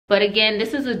But again,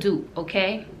 this is a dupe,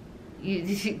 okay? You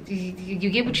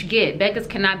get what you get. Beggars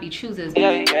cannot be choosers.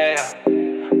 Yeah, yeah.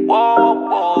 Whoa,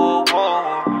 whoa,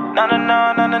 whoa. No, no,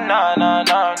 no, no, no, no,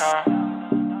 no,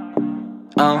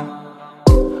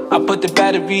 no. I put the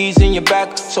batteries in your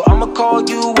back, so I'ma call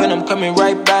you when I'm coming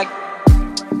right back.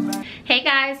 Hey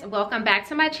guys, welcome back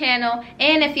to my channel.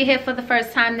 And if you're here for the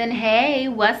first time, then hey,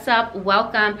 what's up?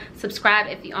 Welcome. Subscribe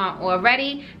if you aren't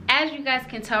already. As you guys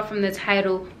can tell from the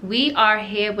title, we are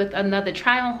here with another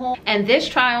try on haul, and this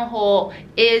try on haul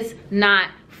is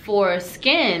not for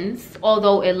Skims,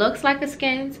 although it looks like a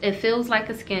Skims, it feels like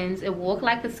a Skims, it walks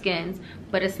like a Skims,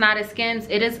 but it's not a Skims.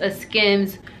 It is a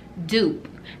Skims dupe,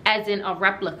 as in a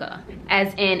replica,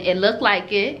 as in it look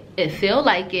like it feel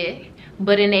like it,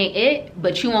 but it ain't it.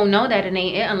 But you won't know that it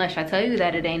ain't it unless I tell you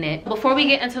that it ain't it. Before we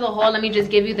get into the haul, let me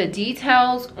just give you the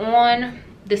details on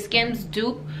the Skims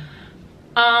dupe.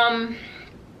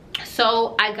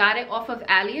 So I got it off of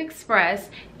AliExpress,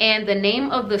 and the name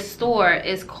of the store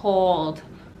is called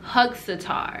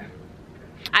Hugcitar.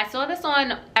 I saw this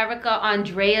on Erica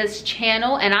Andrea's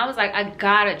channel, and I was like, I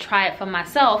gotta try it for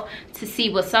myself to see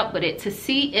what's up with it, to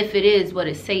see if it is what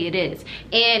it say it is.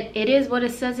 And it is what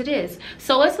it says it is.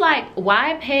 So it's like,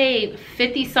 why pay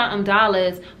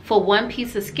 50-something for one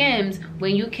piece of Skims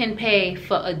when you can pay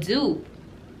for a dupe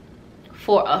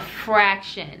for a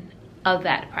fraction of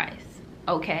that price?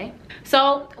 Okay,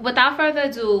 so without further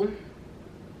ado,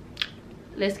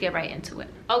 let's get right into it.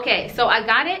 Okay, so I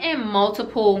got it in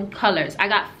multiple colors. I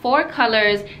got 4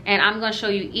 colors, and I'm gonna show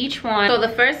you each one. So the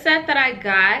first set that I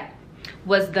got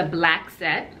was the black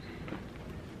set,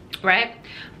 right?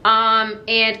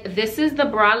 And this is the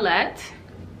bralette.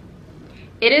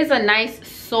 It is a nice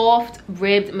soft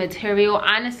ribbed material.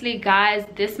 Honestly guys,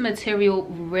 this material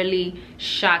really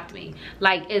shocked me.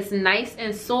 Like, it's nice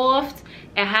and soft.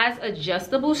 It has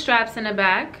adjustable straps in the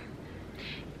back.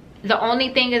 The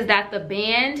only thing is that the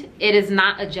band, it is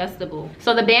not adjustable.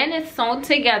 So the band is sewn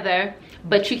together,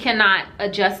 but you cannot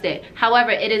adjust it.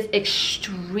 However, it is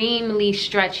extremely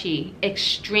stretchy,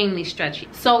 extremely stretchy.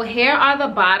 So here are the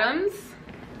bottoms.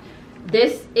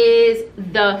 This is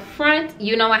the front.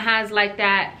 You know, it has like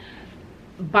that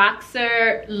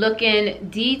boxer looking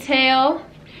detail.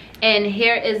 And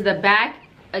here is the back.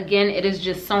 Again, it is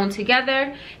just sewn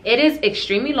together. It is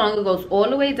extremely long. It goes all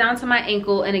the way down to my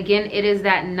ankle. And again, it is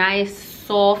that nice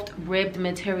soft ribbed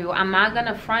material. I'm not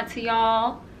gonna front to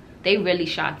y'all. They really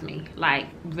shocked me, like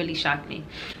really shocked me.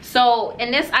 So in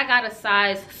this, I got a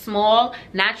size small.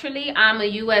 Naturally, I'm a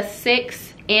US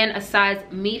 6 and a size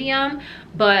medium,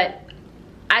 but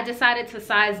I decided to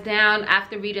size down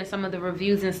after reading some of the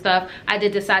reviews and stuff. I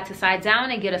did decide to size down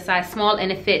and get a size small,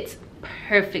 and it fits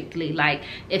perfectly. Like,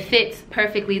 it fits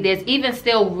perfectly. There's even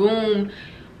still room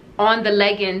on the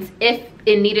leggings if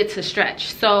it needed to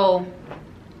stretch. So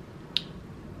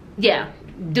yeah,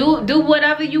 do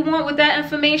whatever you want with that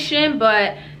information,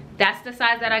 but that's the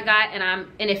size that I got,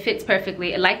 and it fits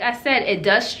perfectly. Like I said, it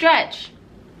does stretch,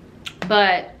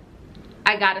 but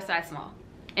I got a size small,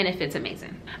 and it fits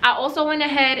amazing. I also went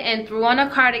ahead and threw on a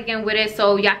cardigan with it,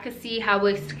 so y'all could see how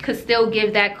it could still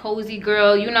give that cozy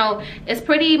girl. You know, it's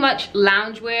pretty much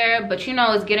loungewear, but you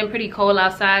know, it's getting pretty cold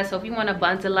outside, so if you want to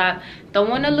bundle up,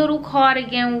 throw on a little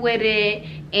cardigan with it,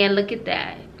 and look at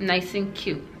that, nice and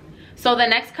cute. So the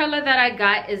next color that I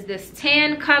got is this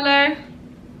tan color.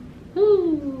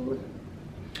 Ooh.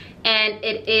 And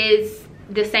it is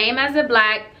the same as the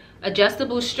black,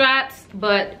 adjustable straps,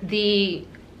 but the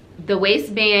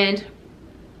waistband,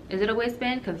 is it a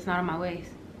waistband? Because it's not on my waist.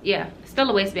 Yeah,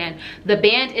 still a waistband. The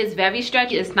band is very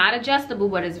stretchy. It's not adjustable,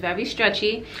 but it's very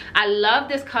stretchy. I love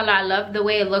this color. I love the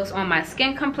way it looks on my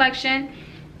skin complexion.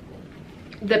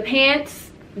 The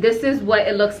pants, this is what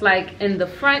it looks like in the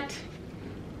front.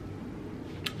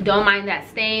 Don't mind that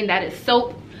stain, that is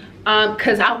soap,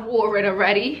 because I wore it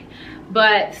already.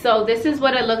 But so this is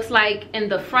what it looks like in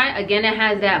the front. Again, it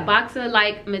has that boxer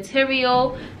like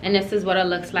material, and this is what it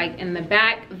looks like in the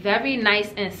back. Very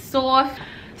nice and soft.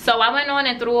 So I went on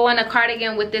and threw on a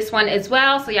cardigan with this one as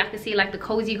well, so y'all can see like the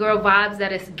cozy girl vibes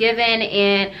that it's given.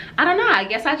 And I don't know, I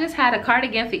guess I just had a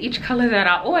cardigan for each color that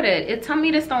I ordered. It told me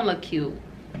this don't look cute,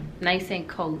 nice and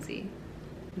cozy.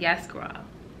 Yes girl.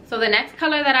 So the next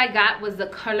color that I got was the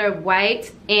color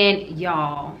white, and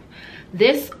y'all,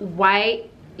 this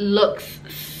white looks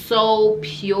so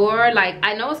pure. Like,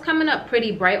 I know it's coming up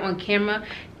pretty bright on camera,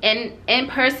 and in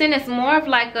person it's more of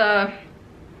like a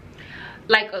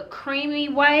creamy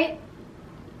white.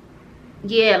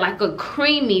 Yeah, like a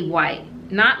creamy white,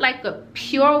 not like a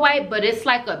pure white, but it's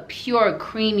like a pure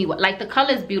creamy white. Like, the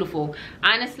color is beautiful,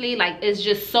 honestly. Like, it's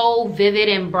just so vivid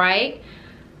and bright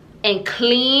and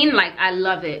clean. Like, I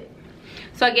love it.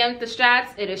 So again, the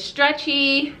straps, it is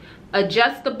stretchy,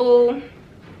 adjustable.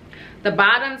 The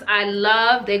bottoms I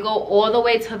love, they go all the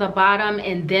way to the bottom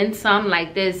and then some.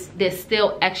 Like there's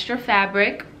still extra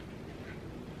fabric.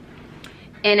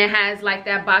 And it has like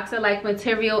that boxer-like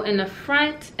material in the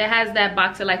front. It has that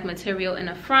boxer-like material in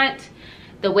the front.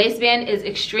 The waistband is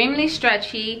extremely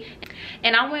stretchy.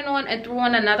 And I went on and threw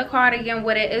on another cardigan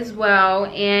with it as well.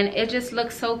 And it just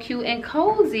looks so cute and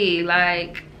cozy.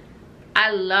 Like,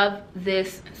 I love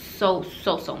this so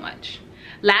much.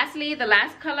 Lastly, the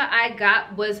last color I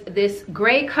got was this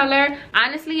gray color.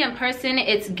 Honestly, in person,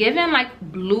 it's given like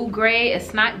blue gray.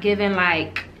 It's not given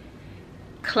like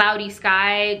cloudy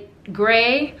sky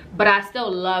gray, but I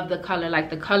still love the color. Like,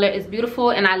 the color is beautiful,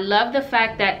 and I love the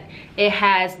fact that it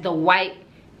has the white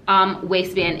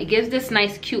waistband. It gives this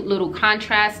nice cute little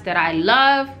contrast that I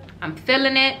love. I'm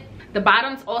feeling it. The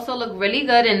bottoms also look really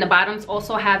good, and the bottoms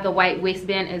also have the white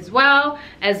waistband as well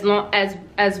as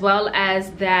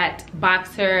that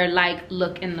boxer like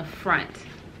look in the front.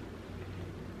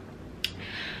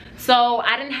 So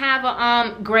I didn't have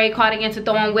a gray cardigan to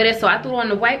throw on with it, so I threw on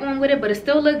the white one with it, but it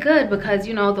still looked good because,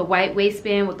 you know, the white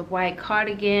waistband with the white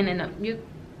cardigan, and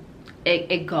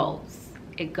it goes.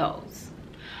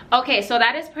 Okay, so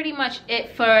that is pretty much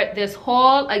it for this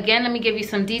haul. Again, let me give you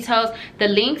some details. The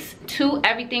links to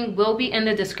everything will be in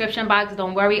the description box.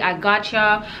 Don't worry, I got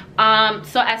y'all.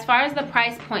 So as far as the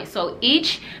price point, so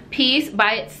each piece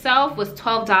by itself was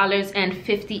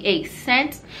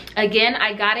 $12.58. Again,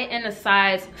 I got it in a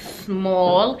size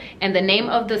small, and the name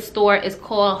of the store is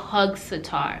called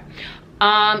Hugcitar.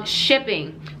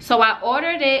 Shipping, so I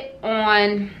ordered it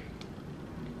on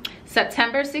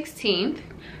September 16th.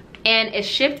 And it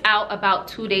shipped out about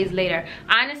 2 days later.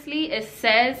 Honestly, it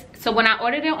says, so when I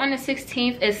ordered it on the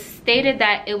 16th, it stated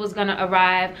that it was gonna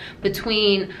arrive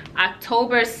between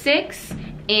October 6th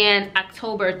and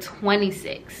October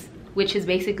 26th, which is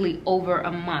basically over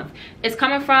a month. It's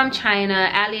coming from China,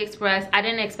 AliExpress. I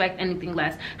didn't expect anything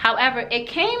less. However, it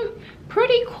came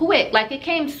pretty quick. Like, it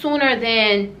came sooner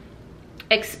than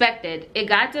expected. It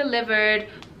got delivered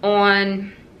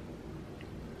on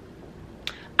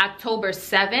October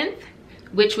 7th,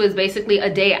 which was basically a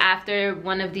day after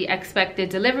one of the expected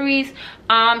deliveries.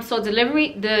 So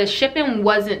the shipping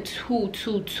wasn't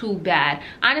too bad.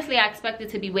 Honestly, I expected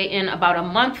to be waiting about a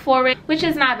month for it, which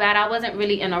is not bad. I wasn't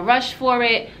really in a rush for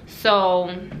it, so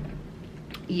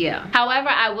yeah. However,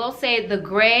 I will say the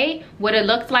gray, what it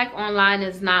looked like online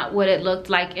is not what it looked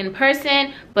like in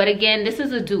person. But again, this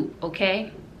is a dupe,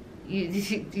 okay?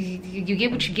 You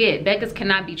get what you get. Beggars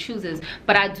cannot be choosers.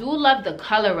 But I do love the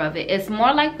color of it. It's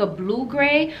more like a blue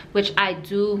gray, which I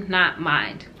do not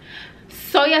mind.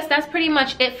 So yes, that's pretty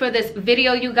much it for this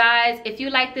video, you guys. If you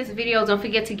like this video, don't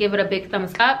forget to give it a big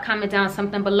thumbs up. Comment down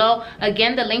something below.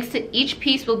 Again, the links to each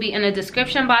piece will be in the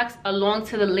description box, along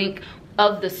to the link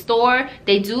of the store.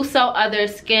 They do sell other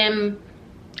skim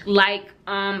like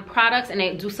products, and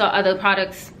they do sell other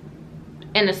products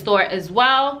in the store as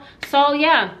well. So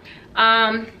yeah,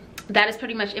 that is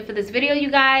pretty much it for this video,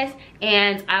 you guys,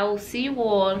 and I will see you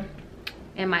all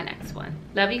in my next one.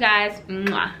 Love you guys.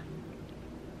 Mwah.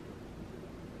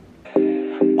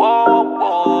 Whoa,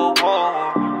 whoa,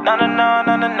 whoa. Na na na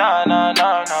na na na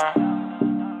na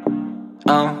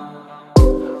na.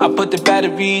 I put the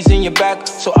batteries in your back,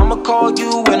 so I'ma call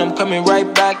you when I'm coming right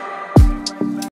back.